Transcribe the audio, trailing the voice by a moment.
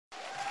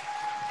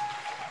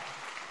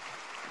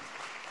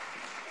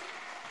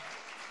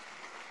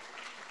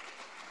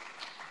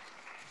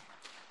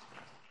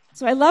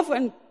So I love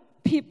when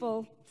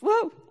people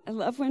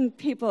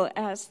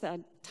ask that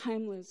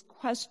timeless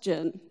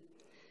question,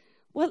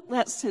 what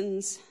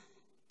lessons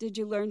did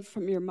you learn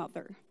from your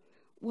mother?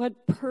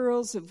 What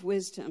pearls of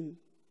wisdom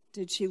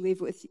did she leave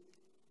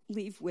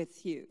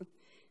with you?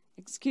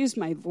 Excuse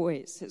my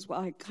voice as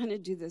well. I kind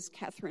of do this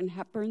Katharine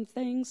Hepburn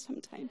thing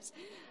sometimes.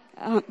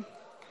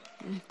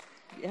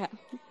 Yeah.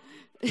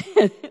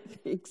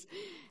 Thanks.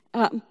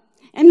 And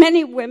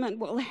many women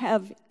will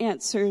have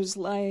answers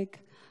like,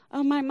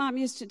 oh, my mom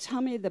used to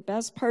tell me the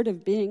best part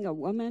of being a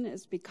woman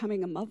is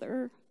becoming a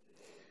mother.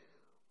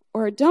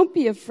 Or don't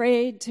be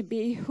afraid to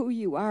be who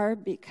you are,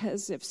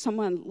 because if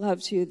someone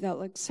loves you,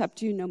 they'll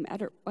accept you no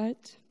matter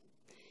what.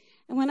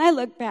 And when I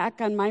look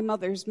back on my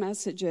mother's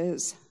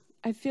messages,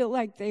 I feel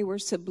like they were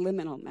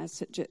subliminal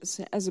messages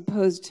as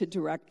opposed to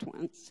direct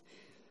ones.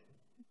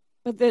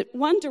 But the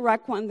one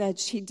direct one that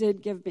she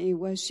did give me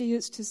was she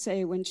used to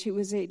say when she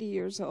was 80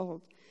 years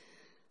old,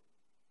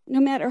 no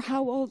matter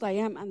how old I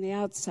am on the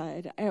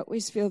outside, I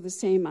always feel the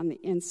same on the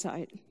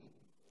inside.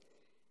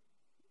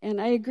 And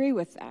I agree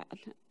with that.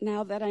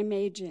 Now that I'm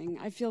aging,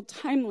 I feel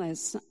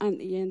timeless on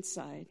the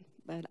inside,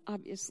 but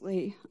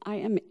obviously I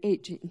am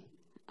aging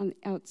on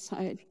the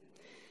outside.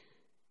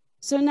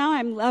 So now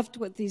I'm left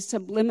with these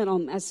subliminal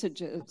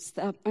messages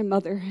that my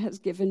mother has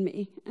given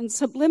me. And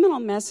subliminal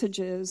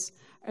messages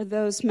are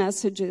those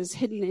messages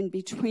hidden in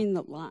between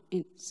the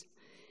lines.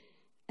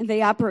 And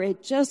they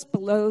operate just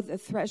below the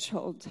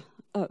threshold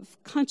of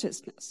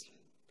consciousness.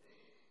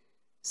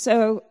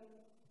 So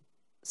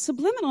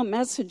subliminal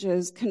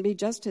messages can be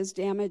just as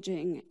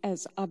damaging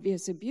as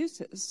obvious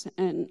abuses.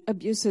 And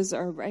abuses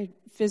are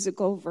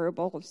physical,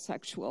 verbal,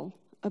 sexual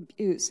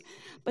abuse.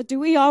 But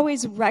do we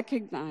always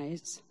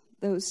recognize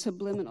those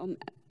subliminal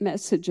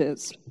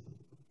messages?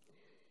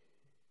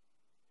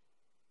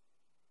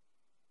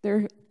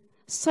 They're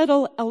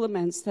subtle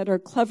elements that are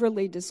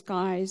cleverly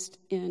disguised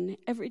in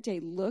everyday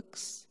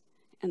looks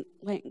and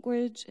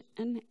language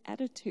and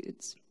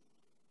attitudes.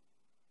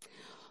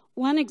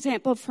 One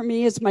example for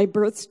me is my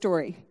birth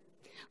story.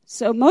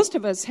 So most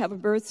of us have a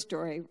birth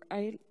story,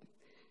 right?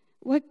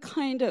 What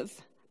kind of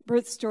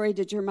birth story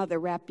did your mother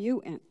wrap you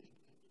in?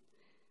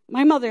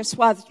 My mother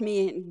swathed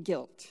me in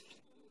guilt.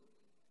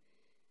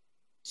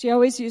 She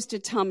always used to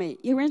tell me,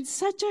 you were in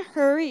such a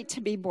hurry to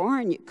be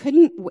born, you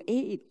couldn't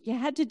wait. You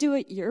had to do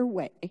it your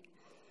way.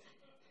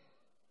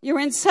 You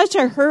were in such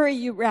a hurry,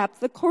 you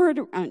wrapped the cord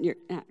around your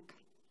neck.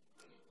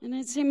 And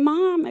I'd say,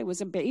 Mom, I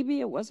was a baby,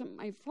 it wasn't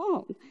my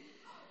fault.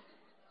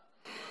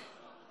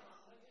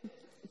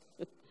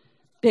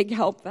 Big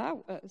help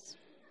that was.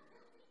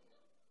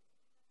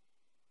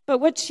 But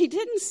what she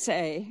didn't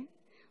say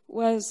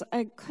was,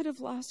 I could have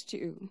lost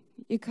you.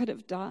 You could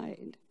have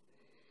died.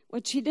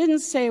 What she didn't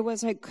say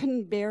was, I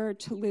couldn't bear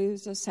to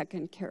lose a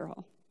second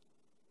Carol.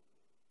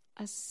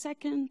 A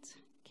second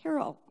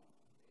Carol.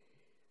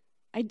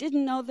 I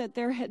didn't know that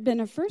there had been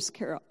a first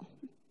Carol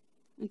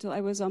until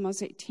I was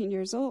almost 18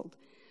 years old.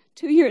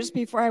 2 years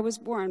before I was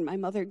born, my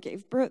mother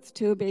gave birth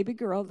to a baby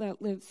girl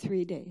that lived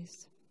 3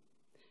 days.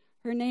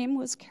 Her name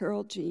was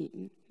Carol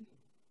Jean.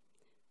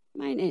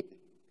 My name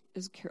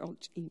is Carol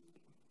Jean.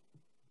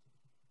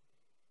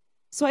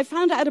 So I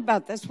found out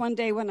about this one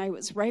day when I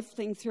was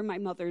rifling through my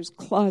mother's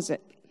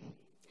closet.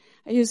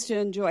 I used to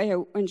enjoy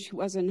it when she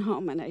wasn't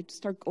home, and I'd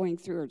start going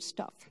through her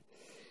stuff.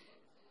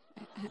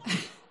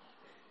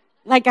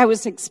 Like I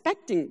was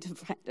expecting to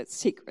find a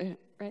secret,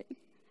 right?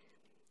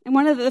 And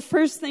one of the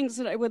first things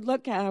that I would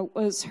look at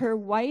was her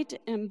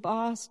white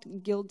embossed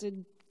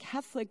gilded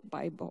Catholic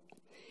Bible.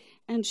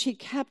 And she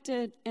kept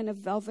it in a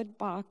velvet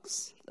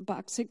box. The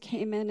box it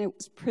came in, it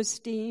was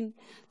pristine.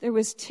 There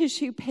was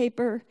tissue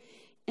paper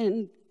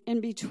in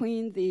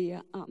between the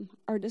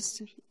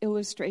artist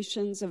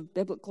illustrations of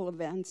biblical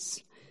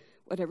events,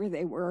 whatever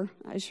they were.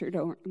 I sure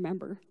don't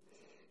remember.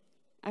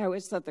 I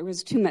always thought there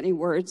was too many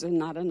words and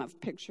not enough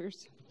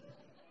pictures.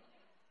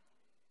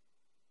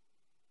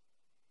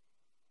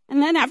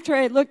 And then after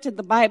I looked at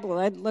the Bible,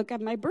 I'd look at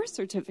my birth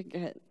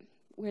certificate,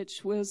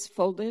 which was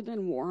folded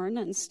and worn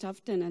and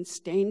stuffed in a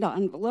stained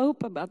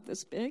envelope about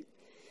this big.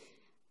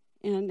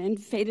 And in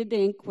faded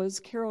ink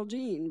was Carol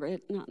Jean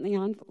written on the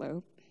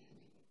envelope.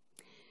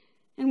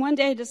 And one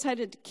day I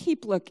decided to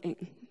keep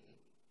looking.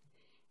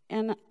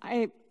 And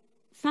I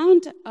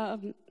found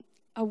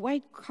a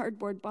white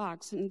cardboard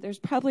box, and there's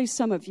probably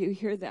some of you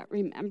here that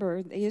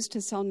remember they used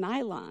to sell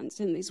nylons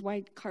in these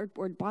white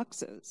cardboard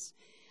boxes.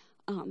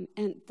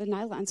 And the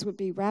nylons would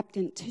be wrapped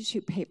in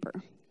tissue paper.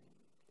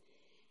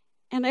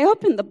 And I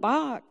opened the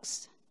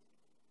box,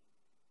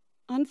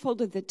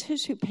 unfolded the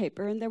tissue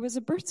paper, and there was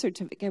a birth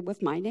certificate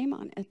with my name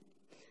on it,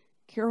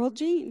 Carol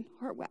Jean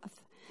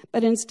Horwath.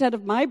 But instead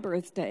of my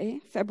birthday,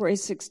 February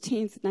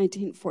 16th,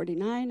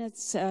 1949, it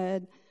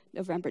said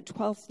November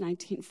 12th,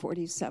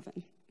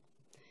 1947.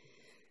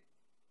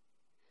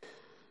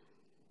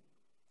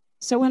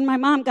 So when my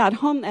mom got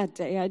home that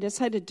day, I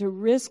decided to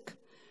risk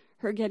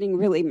her getting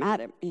really mad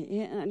at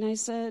me. And I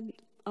said,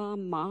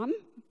 Mom,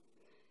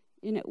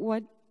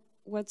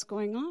 what's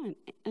going on?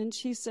 And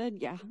she said,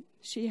 yeah,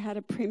 she had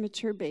a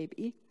premature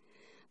baby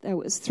that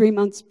was 3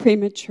 months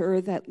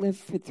premature that lived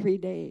for 3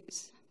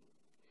 days.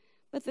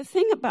 But the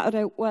thing about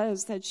it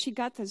was that she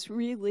got this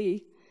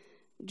really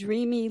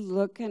dreamy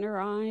look in her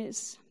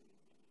eyes,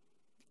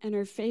 and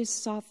her face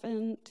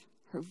softened.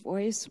 Her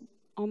voice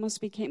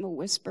almost became a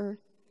whisper.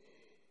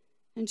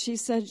 And she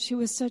said she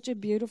was such a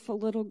beautiful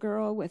little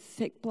girl with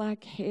thick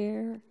black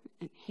hair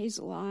and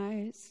hazel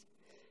eyes.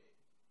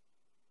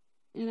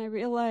 And I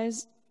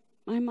realized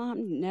my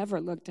mom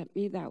never looked at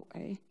me that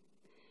way.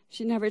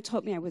 She never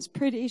told me I was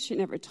pretty. She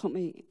never told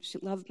me she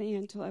loved me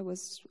until I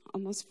was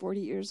almost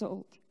 40 years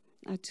old,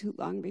 not too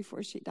long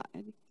before she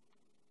died.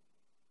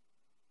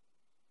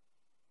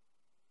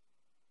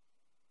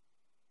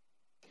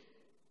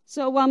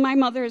 So while my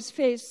mother's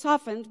face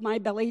softened, my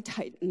belly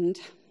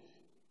tightened.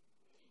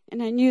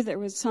 And I knew there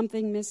was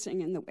something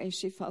missing in the way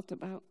she felt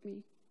about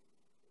me.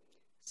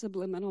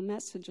 Subliminal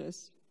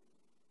messages.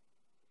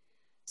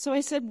 So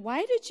I said,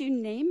 "Why did you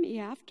name me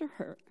after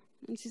her?"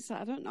 And she said,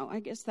 "I don't know. I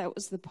guess that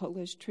was the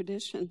Polish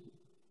tradition."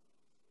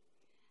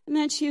 And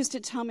then she used to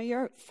tell me,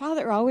 "Your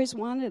father always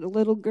wanted a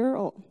little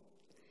girl."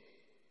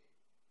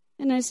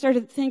 And I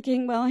started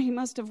thinking, well, he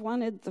must have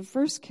wanted the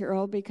first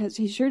Carol because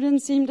he sure didn't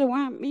seem to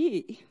want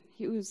me.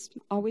 He was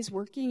always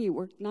working. He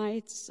worked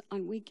nights,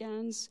 on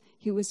weekends.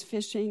 He was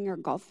fishing or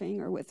golfing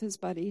or with his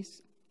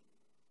buddies.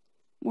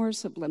 More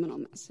subliminal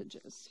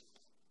messages.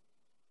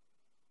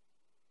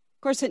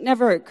 Of course, it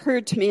never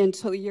occurred to me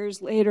until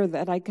years later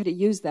that I could have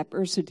used that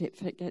birth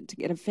certificate to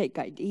get a fake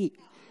ID.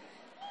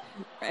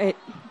 Right?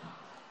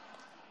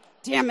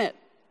 Damn it.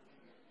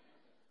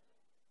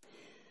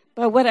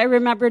 But what I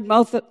remembered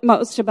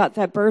most about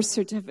that birth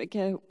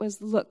certificate was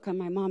the look on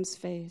my mom's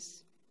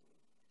face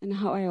and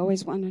how I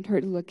always wanted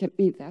her to look at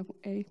me that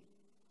way.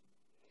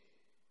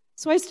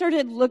 So I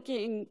started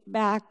looking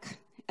back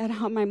at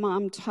how my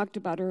mom talked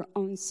about her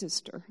own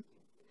sister.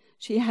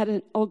 She had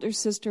an older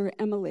sister,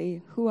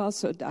 Emily, who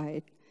also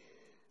died.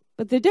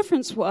 But the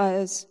difference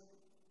was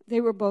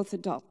they were both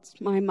adults.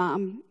 My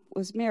mom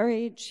was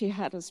married. She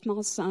had a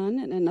small son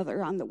and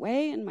another on the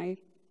way, and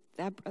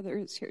that brother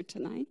is here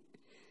tonight.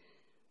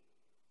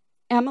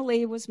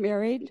 Emily was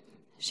married.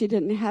 She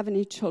didn't have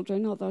any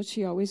children, although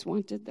she always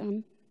wanted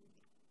them.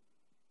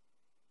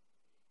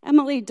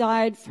 Emily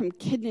died from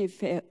kidney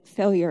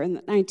failure in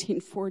the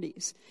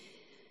 1940s.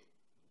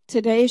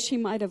 Today, she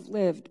might have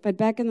lived, but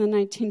back in the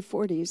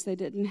 1940s, they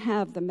didn't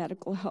have the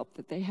medical help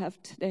that they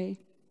have today.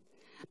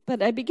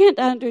 But I began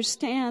to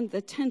understand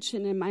the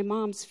tension in my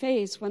mom's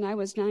face when I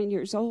was 9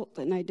 years old,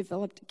 and I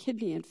developed a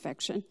kidney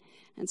infection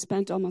and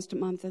spent almost a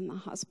month in the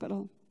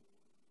hospital.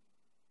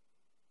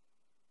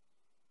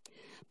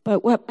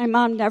 But what my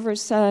mom never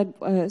said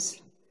was,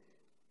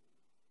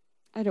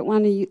 "I don't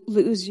want to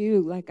lose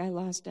you like I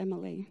lost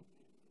Emily."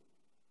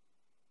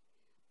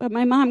 But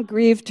my mom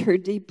grieved her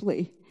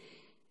deeply.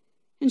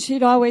 And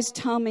she'd always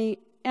tell me,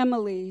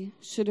 "Emily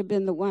should have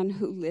been the one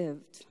who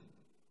lived,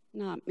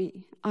 not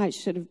me. I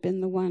should have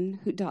been the one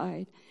who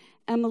died.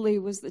 Emily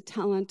was the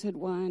talented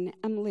one.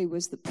 Emily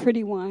was the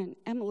pretty one.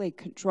 Emily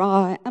could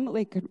draw.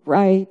 Emily could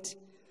write.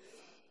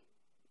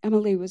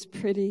 Emily was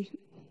pretty.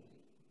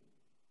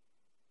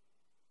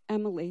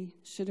 Emily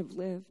should have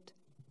lived."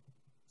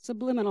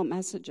 Subliminal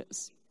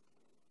messages.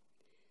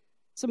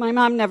 So my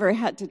mom never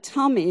had to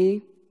tell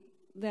me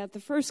that the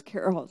first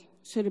Carol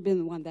should have been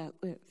the one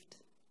that lived,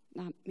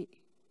 not me.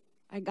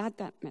 I got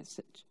that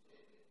message.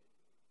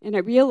 And I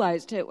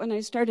realized it when I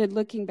started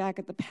looking back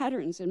at the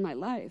patterns in my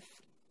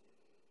life.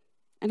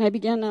 And I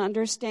began to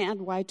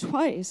understand why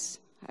twice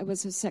I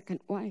was a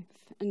second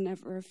wife and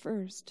never a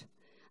first.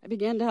 I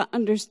began to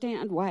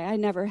understand why I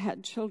never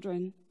had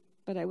children,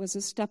 but I was a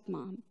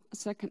stepmom, a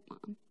second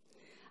mom.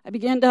 I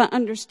began to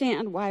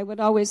understand why I would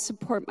always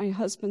support my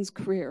husband's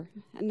career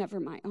and never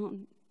my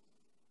own.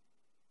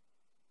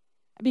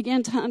 I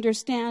began to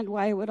understand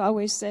why I would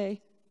always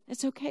say,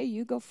 "It's okay,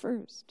 you go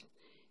first.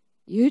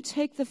 You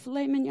take the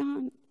filet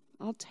mignon,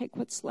 I'll take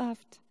what's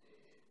left."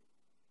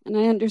 And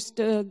I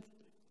understood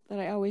that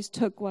I always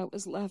took what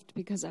was left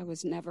because I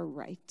was never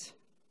right.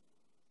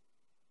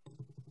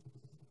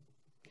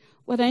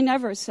 What I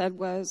never said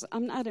was,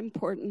 "I'm not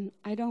important,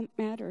 I don't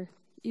matter,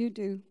 you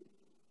do."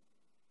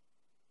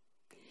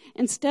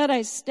 Instead,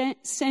 I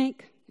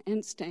sank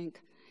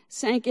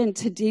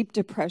into deep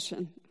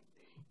depression.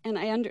 And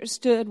I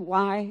understood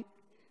why,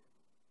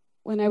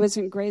 when I was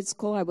in grade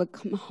school, I would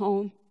come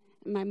home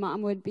and my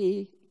mom would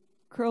be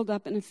curled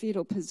up in a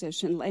fetal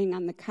position, laying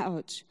on the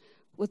couch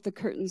with the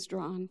curtains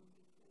drawn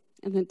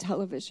and the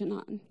television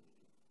on.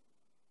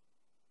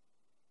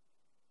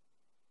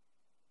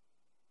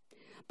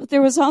 But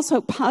there was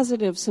also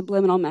positive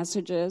subliminal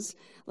messages.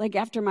 Like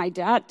after my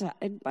dad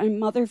died, my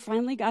mother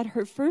finally got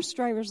her first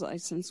driver's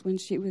license when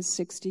she was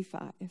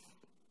 65.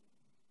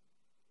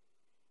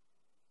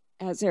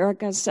 As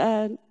Erica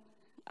said,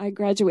 I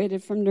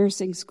graduated from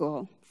nursing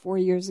school 4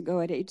 years ago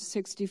at age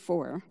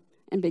 64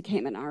 and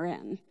became an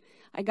RN.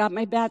 I got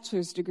my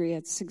bachelor's degree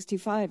at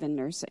 65 in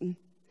nursing.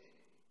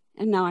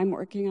 And now I'm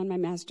working on my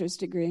master's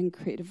degree in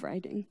creative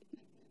writing.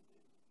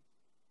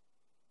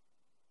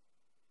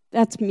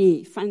 That's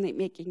me, finally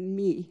making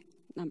me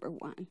number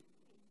one.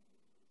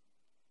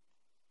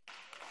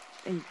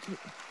 Thank you.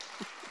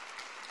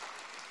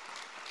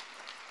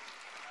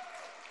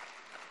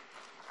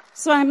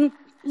 So I'm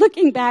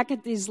looking back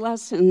at these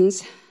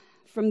lessons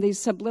from these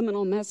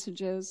subliminal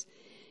messages,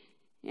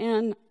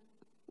 and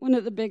one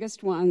of the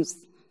biggest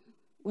ones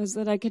was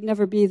that I could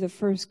never be the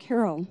first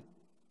Carol.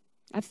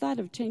 I've thought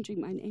of changing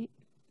my name,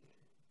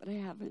 but I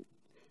haven't.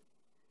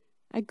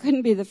 I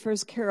couldn't be the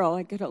first Carol.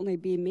 I could only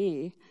be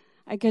me.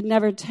 I could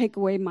never take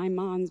away my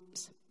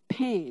mom's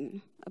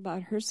pain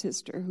about her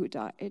sister who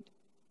died.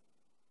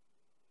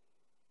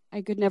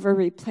 I could never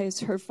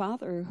replace her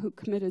father who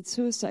committed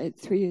suicide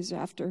 3 years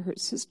after her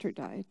sister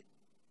died.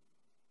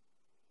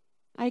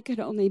 I could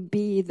only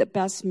be the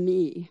best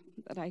me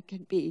that I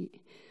could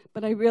be.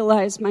 But I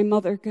realized my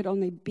mother could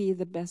only be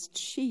the best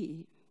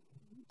she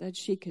that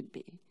she could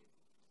be.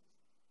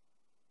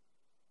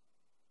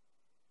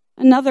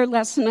 Another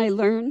lesson I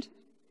learned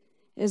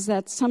is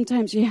that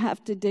sometimes you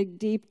have to dig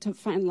deep to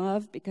find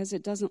love because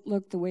it doesn't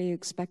look the way you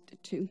expect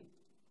it to.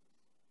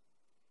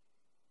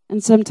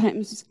 And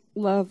sometimes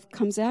love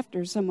comes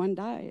after someone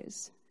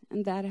dies,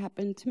 and that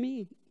happened to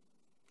me.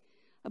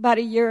 About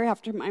a year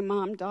after my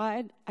mom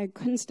died, I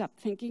couldn't stop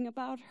thinking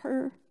about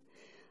her.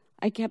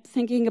 I kept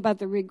thinking about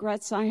the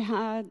regrets I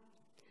had,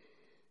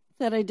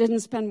 that I didn't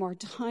spend more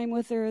time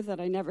with her, that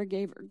I never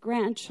gave her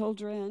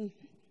grandchildren,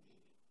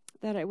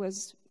 that I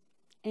was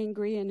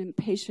angry and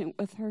impatient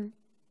with her.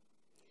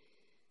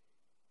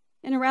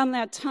 And around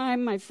that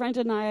time, my friend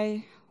and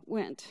I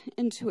went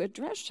into a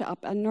dress shop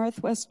on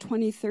Northwest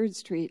 23rd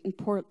Street in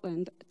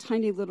Portland, a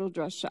tiny little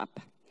dress shop.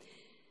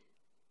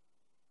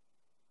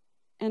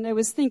 And I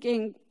was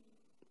thinking,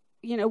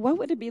 what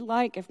would it be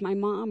like if my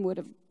mom would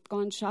have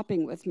gone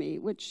shopping with me,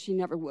 which she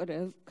never would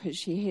have because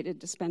she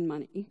hated to spend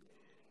money.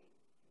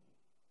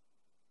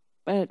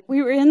 But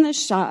we were in the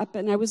shop,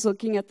 and I was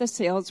looking at the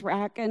sales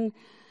rack, and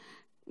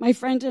my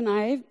friend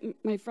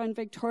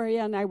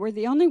Victoria and I were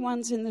the only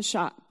ones in the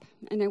shop,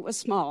 and it was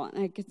small,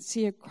 and I could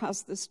see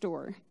across the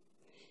store.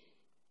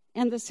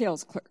 And the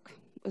sales clerk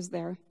was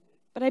there.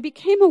 But I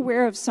became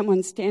aware of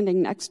someone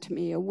standing next to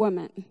me, a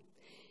woman.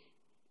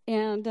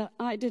 And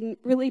I didn't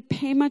really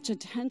pay much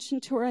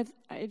attention to her.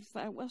 I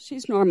thought, well,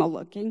 she's normal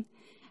looking.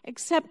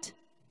 Except,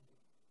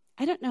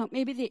 I don't know,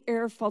 maybe the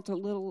air felt a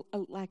little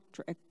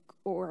electric,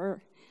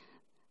 or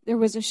there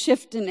was a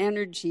shift in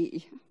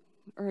energy.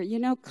 Or,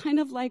 kind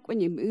of like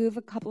when you move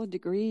a couple of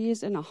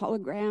degrees in a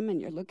hologram and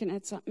you're looking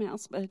at something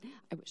else. But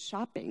I was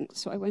shopping,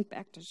 so I went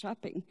back to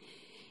shopping.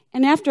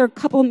 And after a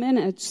couple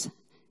minutes,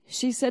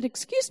 she said,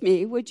 "Excuse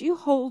me, would you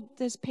hold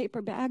this paper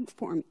bag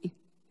for me?"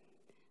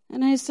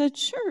 And I said,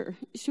 "Sure."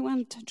 She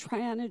wanted to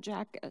try on a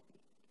jacket.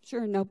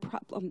 Sure, no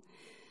problem.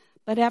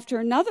 But after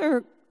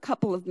another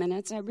couple of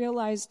minutes, I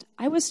realized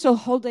I was still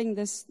holding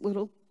this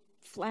little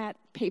flat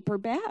paper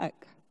bag.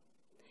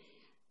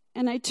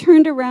 And I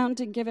turned around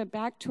to give it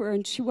back to her,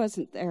 and she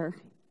wasn't there.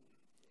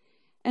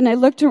 And I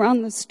looked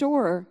around the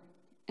store,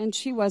 and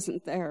she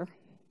wasn't there.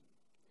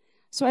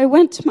 So I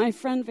went to my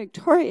friend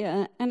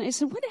Victoria, and I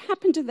said, "What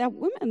happened to that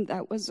woman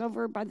that was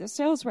over by the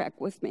sales rack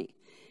with me?"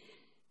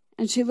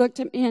 And she looked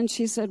at me and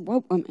she said,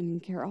 "What woman,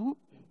 Carol?"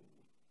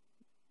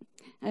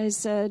 I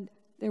said,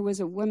 "There was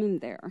a woman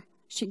there.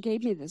 She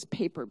gave me this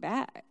paper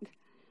bag.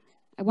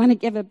 I want to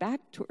give it back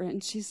to her."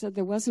 And she said,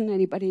 "There wasn't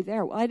anybody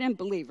there." Well, I didn't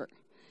believe her.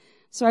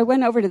 So I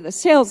went over to the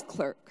sales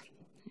clerk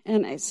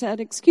and I said,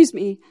 "Excuse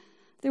me,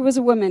 there was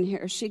a woman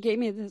here. She gave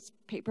me this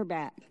paper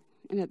bag."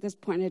 And at this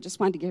point, I just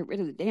wanted to get rid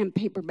of the damn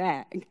paper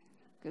bag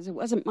because it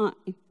wasn't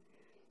mine.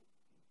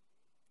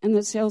 And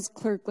the sales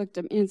clerk looked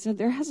at me and said,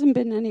 "There hasn't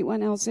been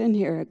anyone else in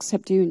here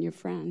except you and your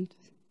friend."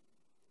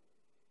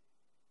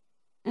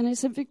 And I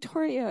said,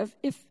 "Victoria,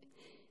 if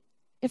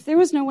there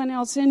was no one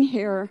else in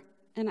here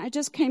and I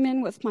just came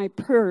in with my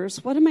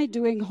purse, what am I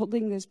doing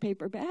holding this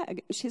paper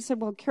bag?" And she said,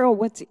 "Well, Carol,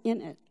 what's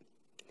in it?"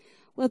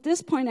 Well, at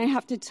this point, I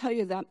have to tell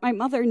you that my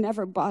mother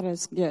never bought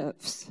us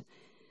gifts.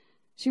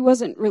 She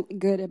wasn't really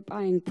good at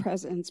buying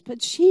presents,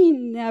 but she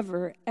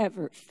never,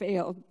 ever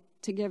failed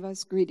to give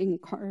us greeting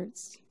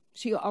cards.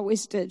 She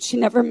always did. She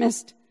never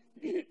missed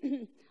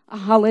a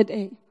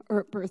holiday or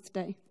a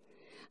birthday.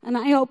 And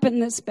I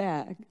opened this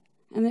bag,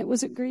 and it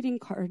was a greeting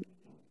card.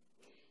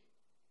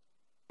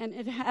 And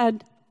it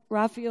had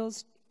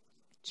Raphael's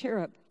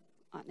cherub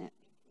on it.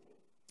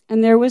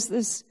 And there was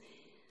this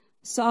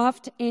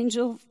soft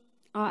angel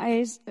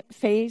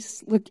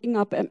face looking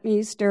up at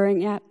me,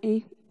 staring at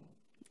me.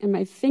 And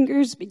my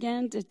fingers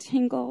began to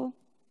tingle.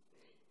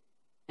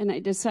 And I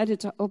decided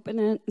to open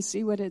it and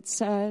see what it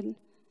said.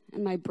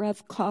 And my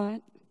breath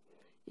caught.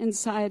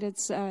 Inside it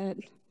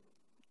said,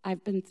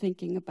 "I've been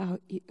thinking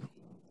about you.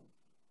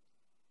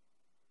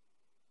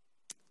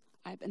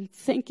 I've been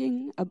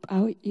thinking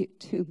about you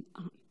too,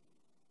 Mom."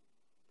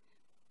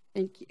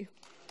 Thank you.